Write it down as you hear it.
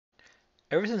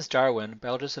Ever since Darwin,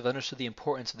 biologists have understood the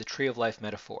importance of the tree of life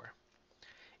metaphor.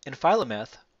 In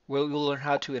PhyloMeth, we will learn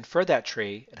how to infer that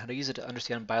tree and how to use it to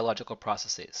understand biological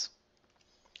processes.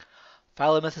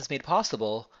 PhyloMeth is made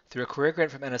possible through a career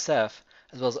grant from NSF,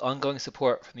 as well as ongoing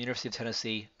support from the University of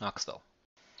Tennessee, Knoxville.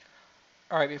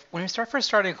 All right, when we first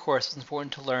starting a course, it's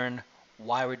important to learn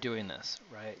why we're doing this,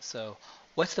 right? So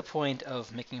what's the point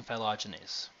of making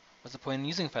phylogenies? What's the point in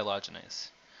using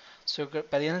phylogenies? So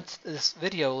by the end of this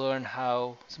video, we'll learn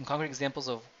how some concrete examples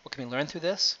of what can be learned through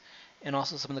this, and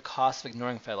also some of the costs of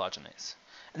ignoring phylogenies.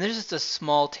 And there's just a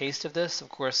small taste of this. Of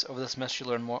course, over the semester you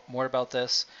learn more about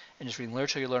this, and just reading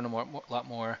literature you learn a lot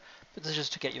more, but this is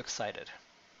just to get you excited.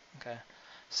 Okay.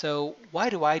 So why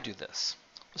do I do this?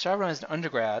 Well, so I started when I was an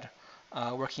undergrad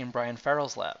working in Brian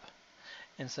Farrell's lab.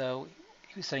 And so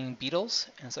he was studying beetles,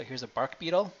 and so here's a bark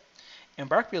beetle. And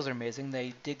bark beetles are amazing.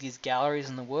 They dig these galleries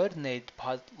in the wood and they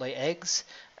lay eggs,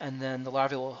 and then the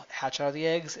larvae will hatch out of the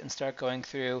eggs and start going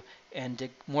through and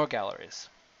dig more galleries.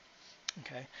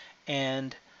 Okay,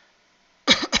 and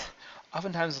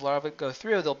oftentimes the larvae go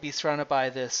through, they'll be surrounded by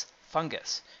this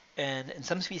fungus. And in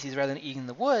some species, rather than eating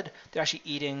the wood, they're actually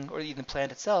eating, or eating the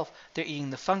plant itself, they're eating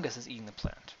the fungus that's eating the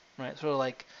plant. Right? Sort of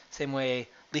like same way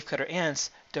leafcutter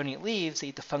ants don't eat leaves, they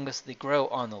eat the fungus that they grow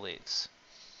on the leaves.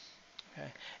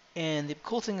 Okay. And the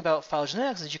cool thing about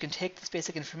phylogenetics is you can take this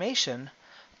basic information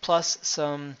plus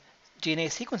some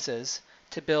DNA sequences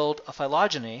to build a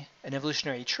phylogeny, an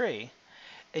evolutionary tree,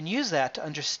 and use that to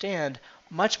understand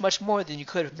much more than you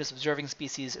could from just observing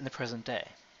species in the present day.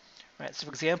 Right? So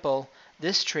for example,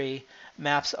 this tree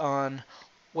maps on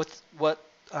what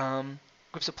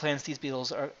groups of plants these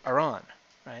beetles are on,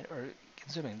 right? Or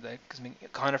consuming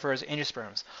conifers,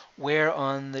 angiosperms. Where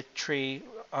on the tree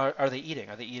are they eating?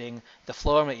 Are they eating the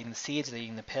phloem? Are they eating the seeds? Are they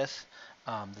eating the pith,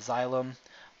 the xylem,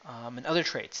 and other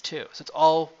traits too? So it's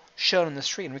all shown in this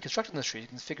tree and reconstructed in this tree. You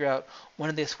can figure out when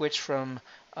did they switch from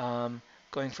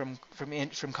going from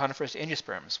conifers to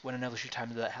angiosperms. When in evolutionary time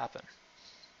did that happen?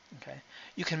 Okay.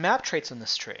 You can map traits on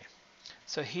this tree.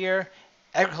 So here,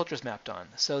 agriculture is mapped on.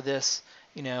 So this,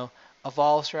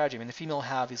 evolved strategy. I mean, the female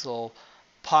have these little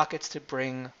pockets to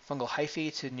bring fungal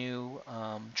hyphae to new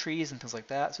trees and things like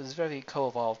that. So it's a very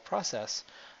co-evolved process.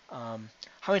 How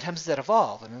many times does that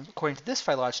evolve? And according to this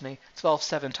phylogeny, it's evolved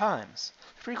 7 times.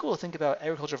 It's pretty cool to think about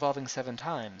agriculture evolving 7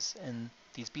 times in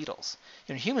these beetles.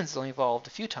 Humans only evolved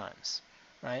a few times,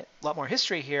 right? A lot more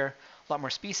history here, a lot more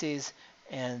species,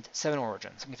 and 7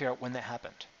 origins. We can figure out when that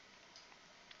happened.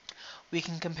 We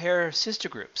can compare sister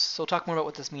groups. So we'll talk more about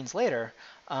what this means later,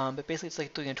 but basically it's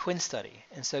like doing a twin study.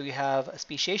 And so you have a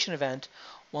speciation event,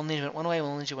 one lineage went one way,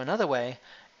 one lineage went another way,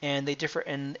 and they differ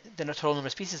in the total number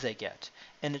of species they get.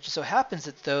 And it just so happens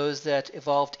that those that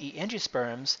evolved to eat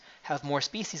angiosperms have more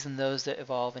species than those that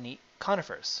evolve and eat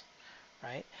conifers,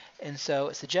 right? And so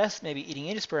it suggests maybe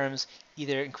eating angiosperms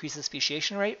either increases the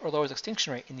speciation rate or lowers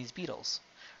extinction rate in these beetles.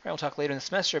 Right, we'll talk later in the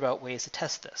semester about ways to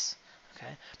test this. Okay,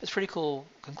 but it's a pretty cool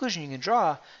conclusion you can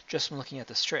draw just from looking at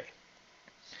this tree.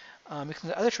 We can look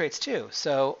at other traits too.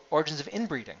 So origins of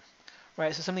inbreeding,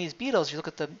 right? So some of these beetles, you look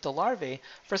at the larvae.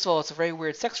 First of all, it's a very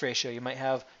weird sex ratio. You might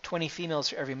have 20 females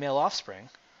for every male offspring,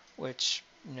 which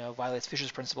violates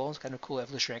Fisher's principle. It's kind of a cool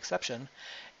evolutionary exception.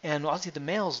 And obviously the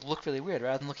males look really weird.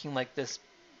 Rather than looking like this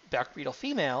bark beetle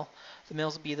female, the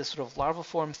males will be this sort of larval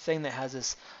form thing that has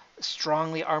this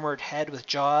strongly armored head with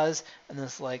jaws and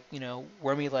this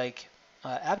wormy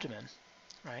abdomen,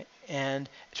 right? And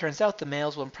it turns out the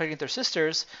males will impregnate their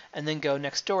sisters and then go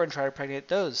next door and try to impregnate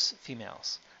those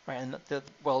females, right? And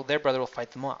their brother will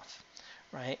fight them off,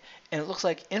 right? And it looks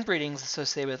like inbreeding is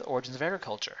associated with origins of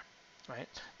agriculture, right?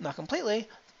 Not completely,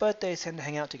 but they tend to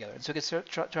hang out together. And so we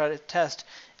can try to test,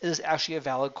 is this actually a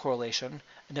valid correlation?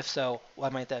 And if so, why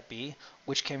might that be?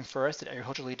 Which came first? Did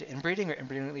agriculture lead to inbreeding or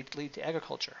inbreeding lead to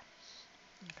agriculture?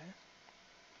 Okay.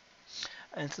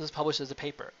 And so this was published as a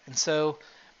paper. And so,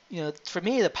 for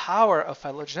me, the power of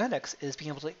phylogenetics is being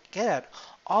able to get at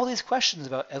all these questions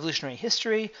about evolutionary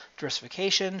history,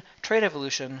 diversification, trait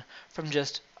evolution from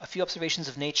just a few observations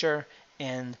of nature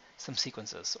and some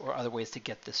sequences or other ways to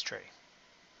get this tree.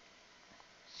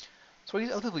 So what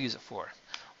do other people use it for?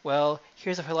 Well,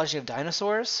 here's a phylogeny of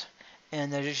dinosaurs.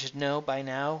 And as you should know by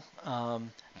now,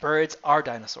 birds are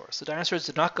dinosaurs. So dinosaurs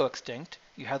did not go extinct.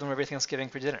 You have them every Thanksgiving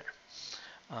for dinner.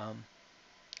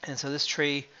 And so this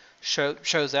tree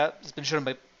shows that. It's been shown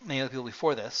by many other people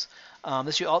before this.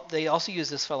 They also use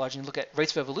this phylogeny to look at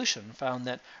rates of evolution, found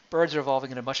that birds are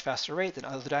evolving at a much faster rate than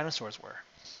other dinosaurs were.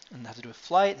 And they have to do with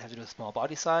flight, they have to do with small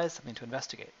body size, something to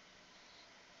investigate.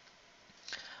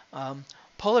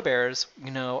 Polar bears,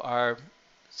 are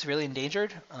severely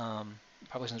endangered.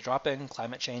 populations are dropping,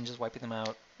 climate change is wiping them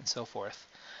out, and so forth.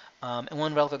 And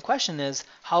one relevant question is,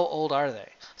 how old are they?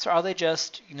 So are they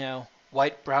just,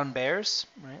 white brown bears,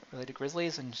 right, related to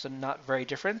grizzlies, and so not very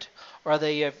different? Or are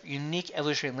they a unique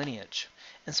evolutionary lineage?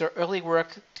 And so early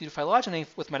work due to phylogeny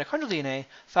with mitochondrial DNA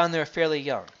found they're fairly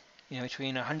young,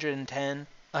 between 110,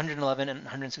 111, and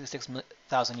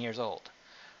 166,000 years old.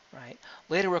 Right?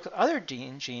 Later work with other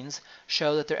genes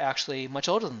show that they're actually much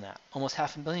older than that, almost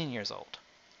 500,000 years old.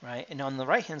 Right? And on the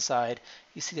right-hand side,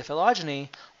 you see the phylogeny,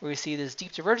 where you see this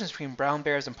deep divergence between brown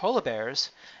bears and polar bears,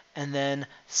 and then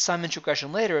some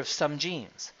introgression later of some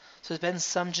genes. So there's been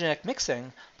some genetic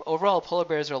mixing, but overall, polar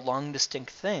bears are a long,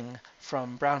 distinct thing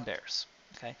from brown bears,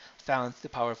 okay, found through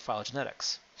the power of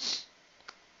phylogenetics.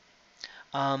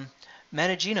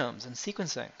 Metagenomes and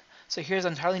sequencing. So here's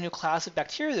an entirely new class of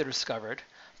bacteria that are discovered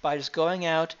by just going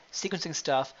out, sequencing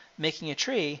stuff, making a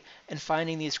tree, and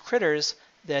finding these critters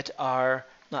that are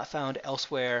not found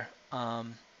elsewhere, that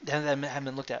haven't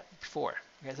been looked at before.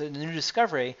 Okay, so the new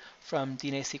discovery from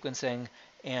DNA sequencing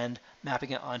and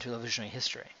mapping it onto evolutionary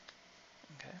history.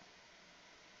 Okay.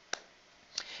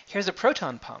 Here's a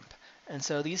proton pump. And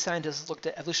so these scientists looked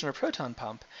at evolution of a proton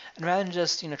pump, and rather than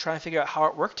just try and figure out how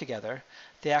it worked together,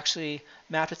 they actually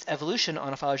mapped its evolution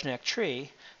on a phylogenetic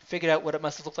tree, figured out what it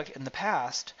must have looked like in the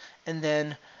past, and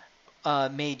then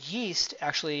made yeast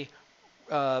actually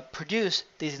produce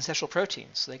these ancestral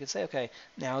proteins. So they could say, okay,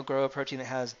 now grow a protein that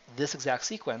has this exact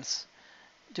sequence,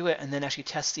 do it, and then actually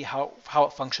test, see how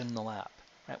it functioned in the lab.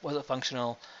 Right? Was it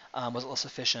functional? Was it less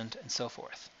efficient? And so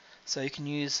forth. So you can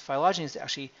use phylogenies to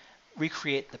actually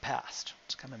recreate the past.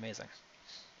 It's kind of amazing.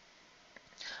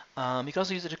 You can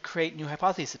also use it to create new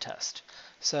hypotheses to test.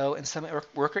 So in some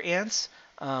worker ants,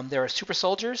 there are super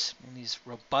soldiers, these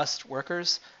robust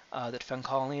workers that defend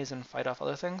colonies and fight off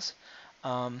other things.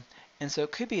 And so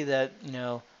it could be that,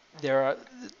 there are,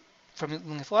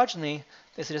 from the phylogeny,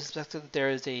 they suspected that there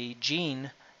is a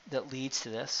gene that leads to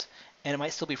this, and it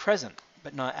might still be present,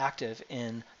 but not active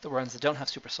in the ones that don't have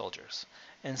super soldiers.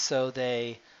 And so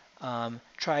they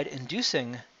tried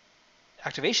inducing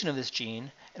activation of this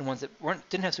gene in ones that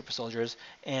didn't have super soldiers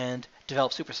and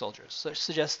developed super soldiers. So it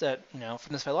suggests that,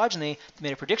 from this phylogeny, they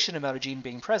made a prediction about a gene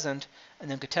being present and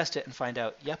then could test it and find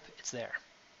out, yep, it's there.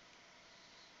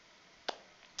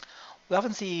 We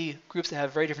often see groups that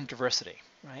have very different diversity,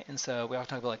 right? And so we often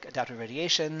talk about like adaptive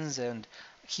radiations and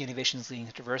key innovations leading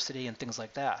to diversity and things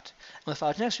like that. And with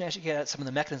phylogenetics, we actually get at some of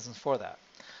the mechanisms for that.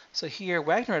 So here,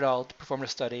 Wagner et al. Performed a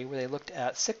study where they looked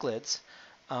at cichlids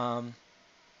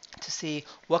to see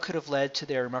what could have led to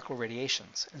their remarkable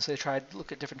radiations. And so they tried to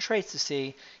look at different traits to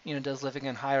see, does living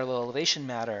in high or low elevation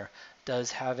matter?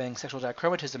 Does having sexual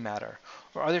dichromatism matter?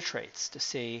 Or other traits to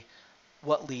see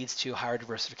what leads to higher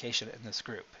diversification in this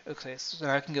group. Okay, so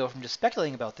now I can go from just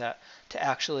speculating about that to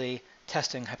actually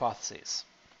testing hypotheses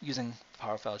using the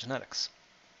power of phylogenetics.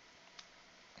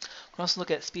 We can also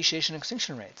look at speciation and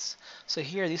extinction rates. So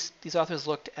here, these authors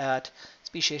looked at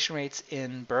speciation rates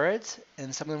in birds,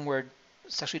 and some of them were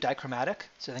sexually dichromatic.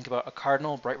 So think about a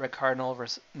cardinal, bright red cardinal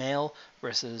versus male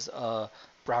versus a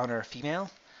brown or female,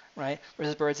 right?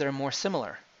 Versus birds that are more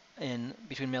similar in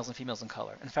between males and females in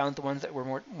color, and found the ones that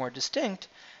were more distinct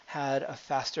had a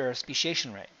faster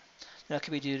speciation rate. Now, it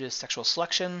could be due to sexual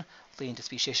selection, leading to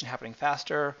speciation happening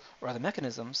faster, or other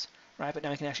mechanisms, right? But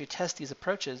now we can actually test these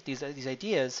approaches, these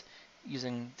ideas,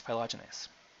 using phylogenies.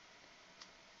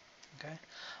 Okay.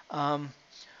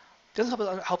 It does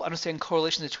help understand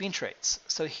correlations between traits.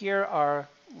 So here are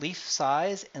leaf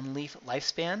size and leaf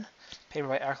lifespan, paper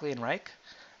by Ackley and Reich.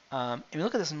 And we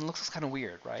look at this and it looks kind of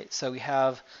weird, right? So we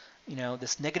have,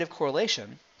 this negative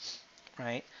correlation,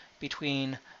 right,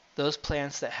 between those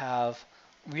plants that have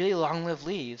really long-lived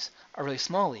leaves are really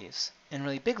small leaves, and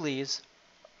really big leaves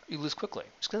you lose quickly.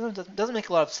 Which doesn't make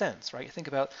a lot of sense, right? You think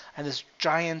about, I have this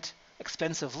giant,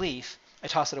 expensive leaf, I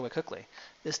toss it away quickly.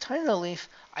 This tiny little leaf,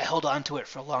 I hold on to it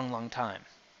for a long, long time,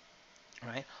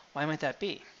 right? Why might that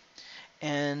be?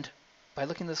 And by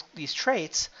looking at these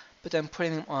traits, but then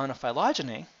putting them on a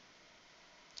phylogeny,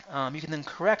 you can then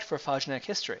correct for phylogenetic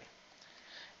history.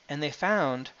 And they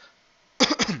found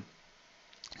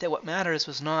that what matters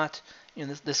was not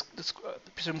this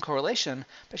presumed correlation,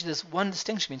 but actually this one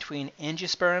distinction between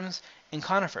angiosperms and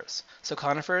conifers. So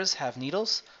conifers have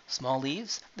needles, small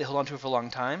leaves, they hold on to it for a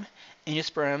long time.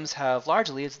 Angiosperms have large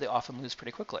leaves, they often lose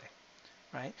pretty quickly,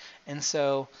 right? And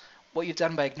so what you've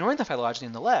done by ignoring the phylogeny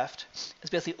on the left is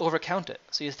basically overcount it.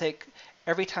 So you take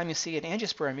every time you see an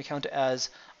angiosperm, you count it as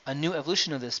a new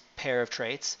evolution of this pair of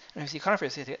traits, and if you see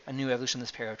conifers, you see a new evolution of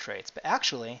this pair of traits. But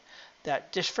actually,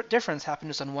 that difference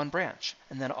happened just on one branch,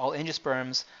 and then all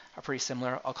angiosperms are pretty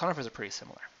similar, all conifers are pretty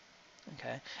similar.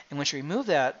 Okay, and once you remove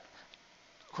that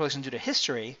correlation due to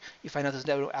history, you find out there's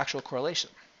no actual correlation.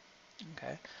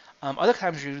 Okay. Other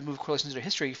times you remove correlation due to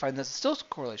history, you find there's still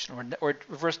correlation or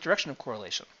reverse direction of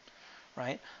correlation,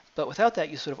 right? But without that,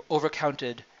 you sort of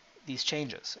overcounted these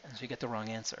changes, and so you get the wrong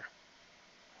answer.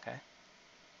 Okay.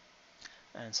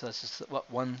 And so that's just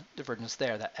one divergence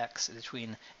there, that X is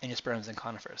between angiosperms and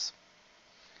conifers.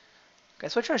 Okay,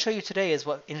 so what I'm trying to show you today is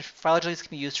what phylogenies can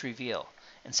be used to reveal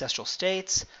ancestral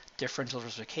states, differential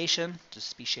diversification, just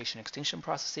speciation and extinction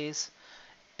processes,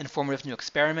 informative new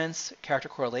experiments, character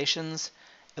correlations,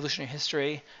 evolutionary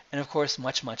history, and of course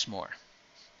much, much more.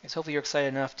 Okay, so hopefully you're excited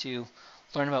enough to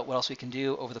learn about what else we can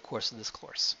do over the course of this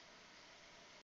course.